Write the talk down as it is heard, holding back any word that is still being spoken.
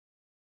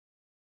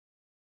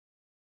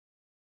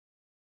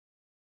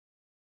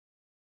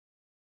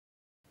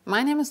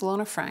My name is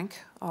Lone Frank.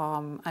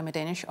 I'm a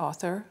Danish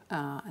author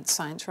and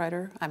science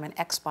writer. I'm an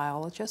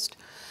ex-biologist.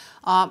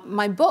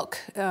 My book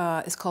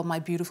is called My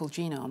Beautiful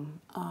Genome,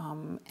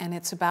 and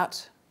it's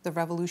about the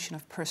revolution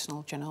of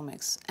personal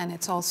genomics. And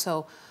it's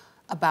also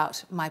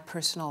about my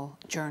personal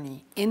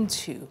journey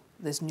into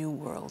this new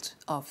world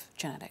of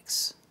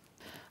genetics.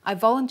 I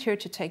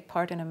volunteered to take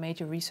part in a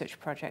major research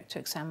project to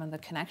examine the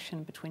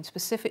connection between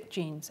specific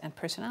genes and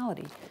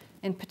personality,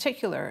 in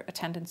particular a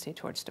tendency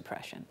towards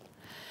depression.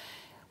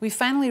 We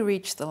finally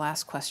reached the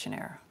last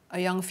questionnaire. A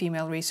young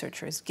female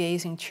researcher is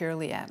gazing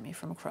cheerily at me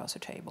from across her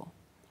table.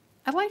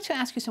 I'd like to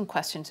ask you some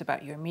questions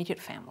about your immediate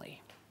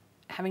family,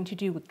 having to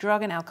do with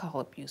drug and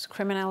alcohol abuse,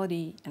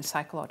 criminality, and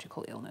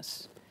psychological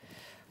illness.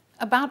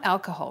 About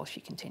alcohol,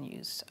 she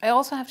continues, I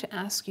also have to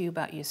ask you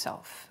about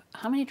yourself.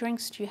 How many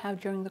drinks do you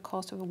have during the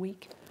course of a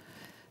week?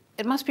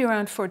 It must be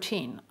around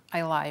 14,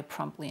 I lie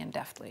promptly and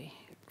deftly.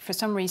 For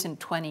some reason,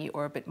 20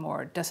 or a bit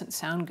more doesn't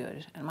sound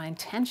good, and my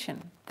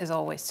intention is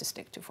always to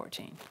stick to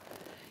 14.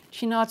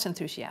 She nods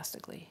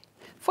enthusiastically.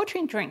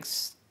 14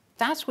 drinks,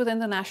 that's within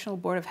the National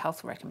Board of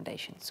Health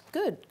recommendations.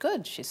 Good,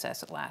 good, she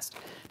says at last,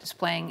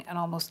 displaying an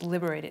almost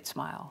liberated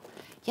smile.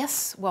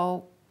 Yes,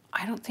 well,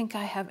 I don't think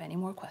I have any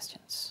more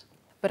questions.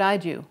 But I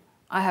do.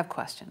 I have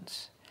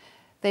questions.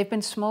 They've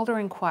been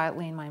smoldering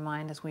quietly in my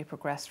mind as we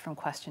progressed from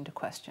question to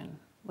question.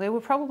 They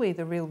were probably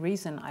the real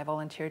reason I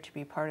volunteered to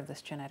be part of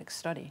this genetic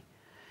study.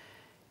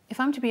 If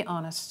I'm to be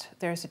honest,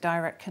 there is a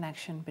direct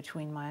connection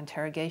between my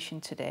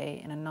interrogation today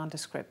in a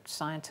nondescript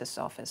scientist's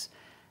office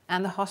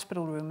and the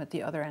hospital room at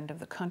the other end of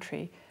the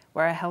country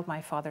where I held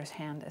my father's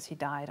hand as he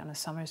died on a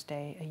summer's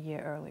day a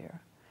year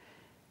earlier.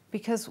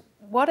 Because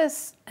what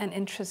is an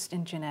interest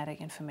in genetic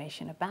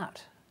information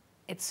about?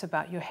 It's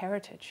about your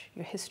heritage,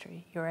 your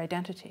history, your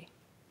identity.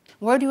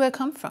 Where do I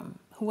come from?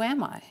 Who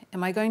am I?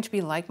 Am I going to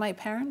be like my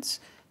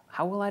parents?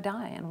 How will I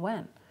die and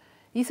when?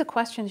 These are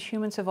questions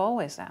humans have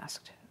always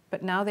asked,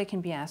 but now they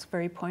can be asked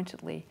very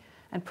pointedly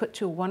and put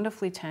to a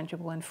wonderfully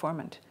tangible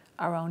informant,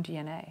 our own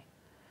DNA.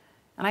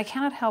 And I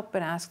cannot help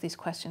but ask these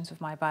questions of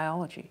my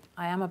biology.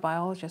 I am a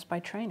biologist by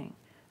training.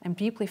 I'm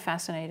deeply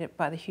fascinated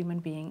by the human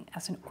being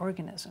as an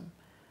organism,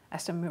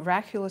 as the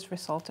miraculous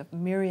result of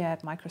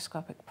myriad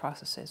microscopic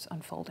processes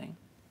unfolding.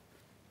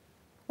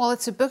 Well,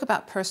 it's a book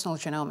about personal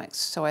genomics,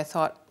 so I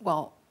thought,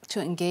 well, to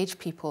engage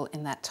people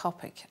in that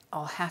topic,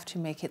 I'll have to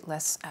make it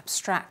less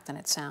abstract than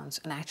it sounds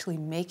and actually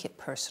make it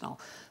personal.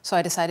 So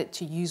I decided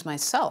to use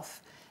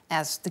myself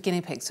as the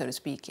guinea pig, so to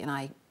speak, and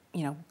I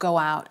go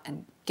out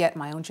and get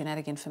my own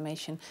genetic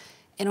information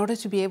in order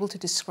to be able to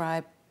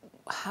describe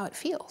how it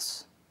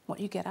feels, what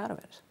you get out of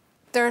it.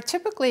 There are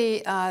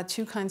typically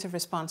two kinds of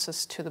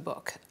responses to the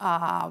book.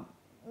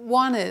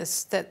 One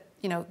is that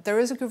there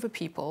is a group of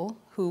people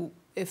who,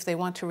 if they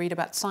want to read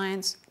about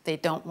science, they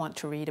don't want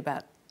to read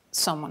about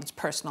someone's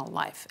personal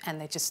life,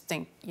 and they just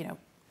think,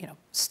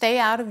 stay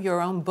out of your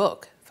own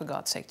book, for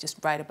God's sake, just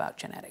write about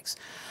genetics.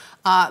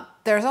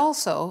 There's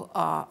also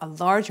a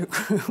larger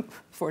group,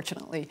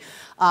 fortunately,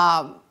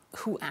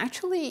 who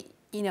actually,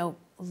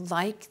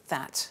 like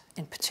that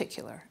in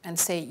particular, and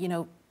say,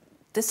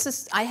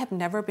 I have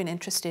never been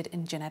interested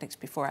in genetics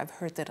before. I've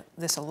heard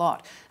this a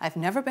lot. I've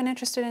never been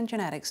interested in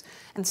genetics,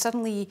 and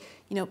suddenly,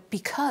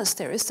 because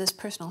there is this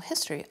personal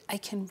history, I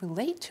can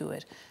relate to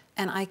it,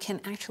 and I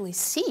can actually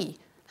see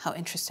how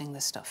interesting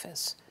this stuff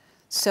is.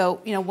 So,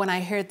 when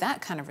I heard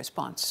that kind of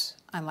response,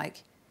 I'm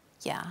like,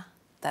 yeah,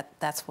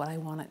 that's what I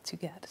wanted to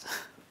get.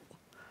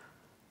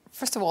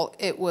 First of all,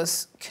 it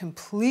was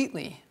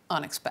completely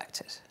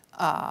unexpected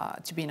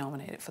to be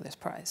nominated for this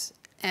prize.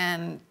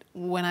 And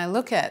when I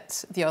look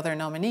at the other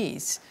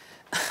nominees,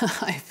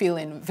 I feel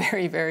in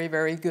very, very,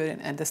 very good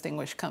and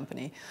distinguished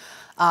company.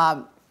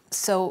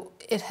 So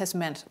it has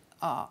meant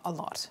a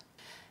lot.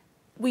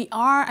 We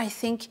are, I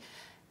think,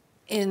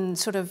 in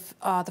sort of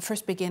the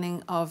first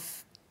beginning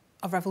of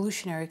a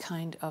revolutionary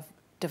kind of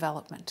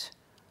development.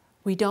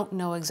 We don't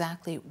know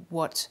exactly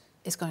what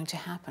is going to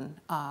happen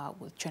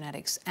with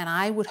genetics, and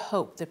I would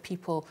hope that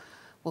people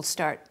will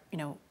start,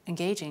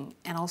 engaging,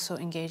 and also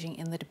engaging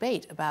in the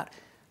debate about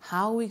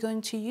how are we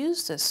going to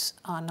use this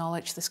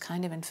knowledge, this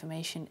kind of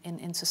information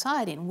in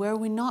society, and where are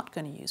we not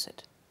going to use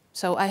it.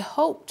 So I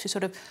hope to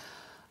sort of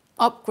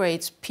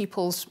upgrade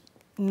people's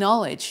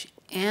knowledge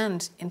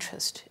and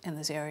interest in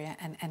this area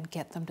and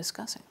get them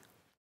discussing.